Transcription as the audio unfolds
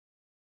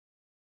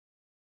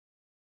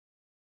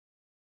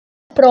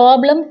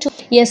problem 2.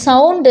 A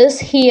sound is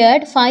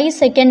heard 5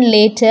 seconds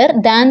later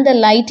than the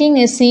lighting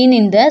is seen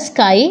in the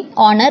sky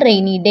on a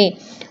rainy day.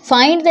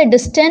 Find the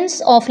distance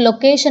of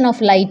location of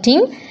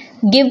lighting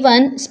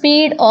given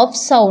speed of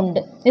sound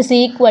is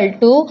equal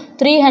to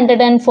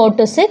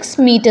 346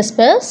 meters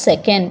per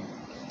second.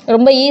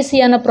 ரொம்ப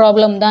ஈஸியான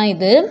problem தான்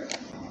இது.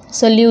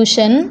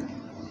 Solution,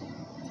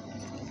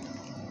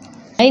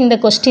 இந்த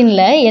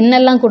கொஸ்டினில்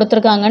என்னெல்லாம்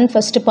கொடுத்துருக்காங்கன்னு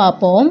first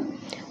பார்ப்போம்.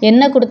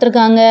 என்ன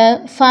கொடுத்துருக்காங்க?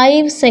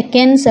 5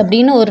 செகண்ட்ஸ்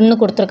அப்படின்னு ஒன்று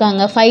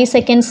கொடுத்துருக்காங்க. 5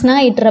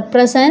 செகண்ட்ஸ்னால் இட்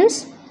ரெப்ரசன்ட்ஸ்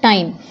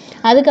டைம்.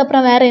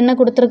 அதுக்கப்புறம் வேறு என்ன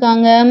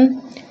கொடுத்துருக்காங்க?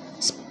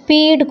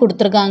 ஸ்பீடு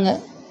கொடுத்துருக்காங்க.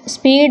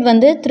 ஸ்பீட்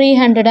வந்து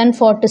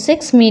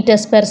 346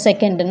 மீட்டர்ஸ் பெர்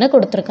செகண்டுன்னு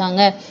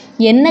கொடுத்துருக்காங்க.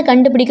 என்ன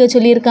கண்டுபிடிக்க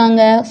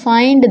சொல்லியிருக்காங்க?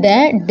 Find the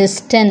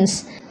distance.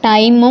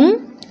 டைமும்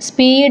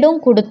ஸ்பீடும்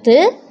கொடுத்து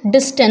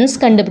டிஸ்டன்ஸ்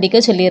கண்டுபிடிக்க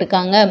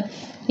சொல்லியிருக்காங்க.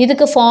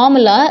 இதுக்கு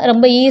ஃபார்முலா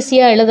ரொம்ப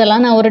ஈஸியாக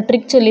எழுதலாம். நான் ஒரு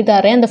ட்ரிக் சொல்லி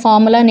தரேன் அந்த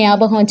ஃபார்முலா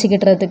ஞாபகம்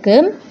வச்சுக்கிட்டுறதுக்கு.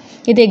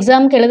 இது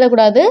எக்ஸாமுக்கு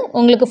எழுதக்கூடாது,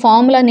 உங்களுக்கு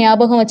ஃபார்முலா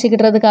ஞாபகம்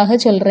வச்சுக்கிட்டுறதுக்காக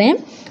சொல்கிறேன்.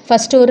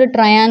 ஃபஸ்ட்டு ஒரு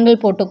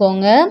ட்ரையாங்கிள்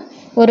போட்டுக்கோங்க.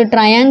 ஒரு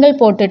ட்ரையாங்கிள்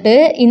போட்டுட்டு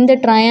இந்த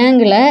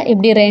ட்ரையாங்கிளை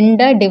இப்படி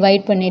ரெண்டாக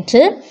டிவைட்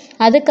பண்ணிவிட்டு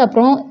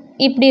அதுக்கப்புறம்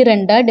இப்படி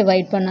ரெண்டாக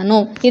டிவைட்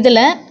பண்ணணும்.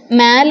 இதில்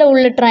மேலே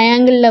உள்ள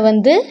ட்ரையாங்கிளில்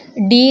வந்து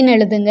டீன்னு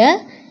எழுதுங்க.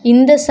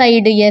 இந்த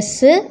சைடு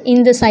எஸ்ஸு,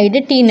 இந்த சைடு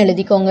டீன்னு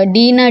எழுதிக்கோங்க.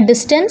 டீனா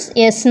டிஸ்டன்ஸ்,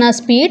 எஸ்னா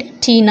ஸ்பீட்,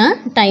 டீனா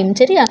டைம்.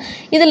 சரியா?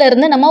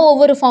 இதிலேருந்து நம்ம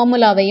ஒவ்வொரு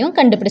ஃபார்முலாவையும்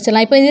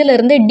கண்டுபிடிச்சலாம். இப்போ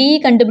இதிலேருந்து டி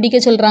கண்டுபிடிக்க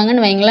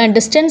சொல்கிறாங்கன்னு வைங்களேன்.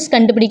 டிஸ்டன்ஸ்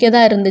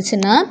கண்டுபிடிக்கதாக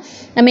இருந்துச்சுன்னா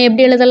நம்ம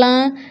எப்படி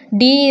எழுதலாம்?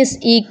 டி இஸ்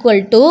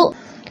ஈக்குவல் டு,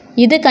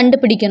 இது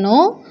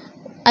கண்டுபிடிக்கணும்,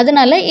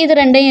 அதனால் இது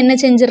ரெண்டையும் என்ன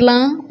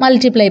செஞ்சிடலாம்?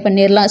 மல்டிப்ளை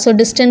பண்ணிடலாம். So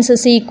distance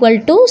is equal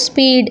to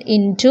speed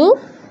into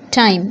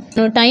time.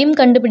 Time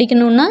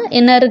கண்டுபிடிக்கணுன்னா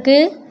என்ன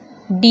இருக்குது?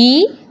 D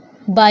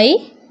by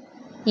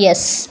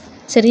S.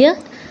 சரியா?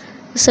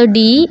 ஸோ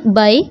டி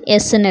பை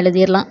எஸ்ன்னு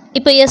எழுதிடலாம்.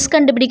 இப்போ எஸ்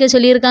கண்டுபிடிக்க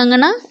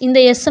சொல்லியிருக்காங்கன்னா இந்த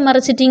எஸ்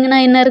மறைச்சிட்டிங்கன்னா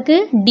என்ன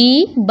இருக்குது? D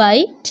by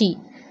D.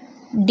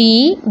 D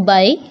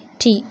by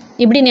D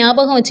இப்படி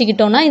ஞாபகம்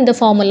வச்சுக்கிட்டோன்னா இந்த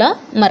ஃபார்முலா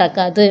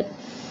மறக்காது.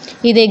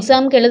 இது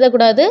எக்ஸாமுக்கு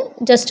எழுதக்கூடாது,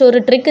 ஜஸ்ட் ஒரு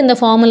ட்ரிக் இந்த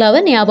ஃபார்முலாவை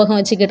ஞாபகம்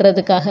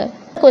வச்சுக்கிட்டுறதுக்காக.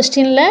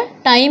 கொஸ்டினில்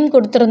டைம்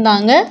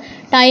கொடுத்துருந்தாங்க.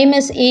 டைம்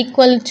இஸ்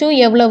ஈக்குவல் டு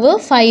எவ்வளவு?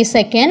 5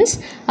 செகண்ட்ஸ்.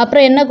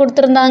 அப்புறம் என்ன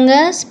கொடுத்துருந்தாங்க?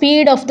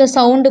 ஸ்பீட் ஆஃப் த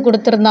சவுண்டு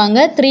கொடுத்துருந்தாங்க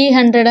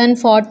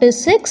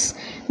 346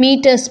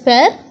 மீட்டர்ஸ்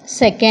பெர்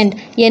செகண்ட்.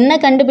 என்ன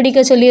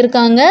கண்டுபிடிக்க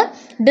சொல்லியிருக்காங்க?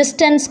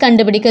 டிஸ்டன்ஸ்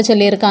கண்டுபிடிக்க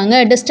சொல்லியிருக்காங்க.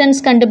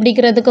 டிஸ்டன்ஸ்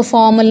கண்டுபிடிக்கிறதுக்கு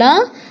ஃபார்முலா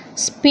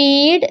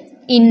ஸ்பீட்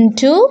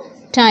இன்டு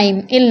டைம்,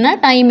 இல்லைனா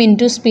டைம்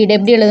இன்டு ஸ்பீட்,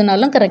 எப்படி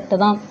எழுதினாலும் கரெக்டு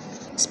தான்.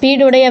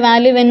 ஸ்பீடுடைய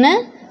வேல்யூ என்ன?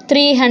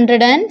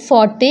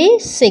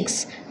 346.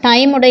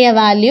 டைமுடைய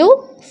வேல்யூ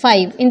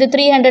 5. இந்த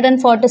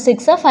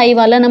 346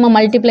 5ஆல் நம்ம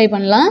மல்டிப்ளை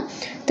பண்ணலாம்.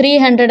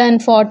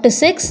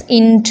 346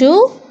 into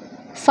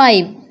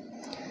 5.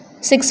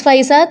 6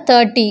 5s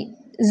 30,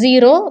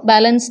 0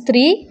 balance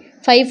 3,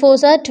 5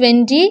 4s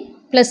 20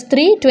 plus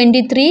 3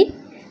 23,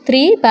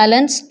 3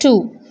 balance 2,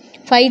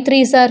 5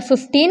 3s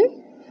 15,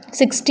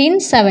 16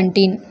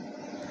 17.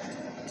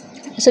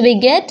 So we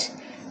get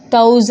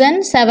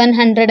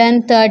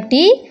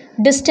 1730.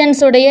 Distance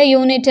உடைய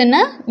யூனிட் என்ன?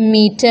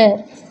 Metre.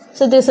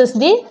 So this is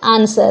the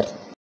answer.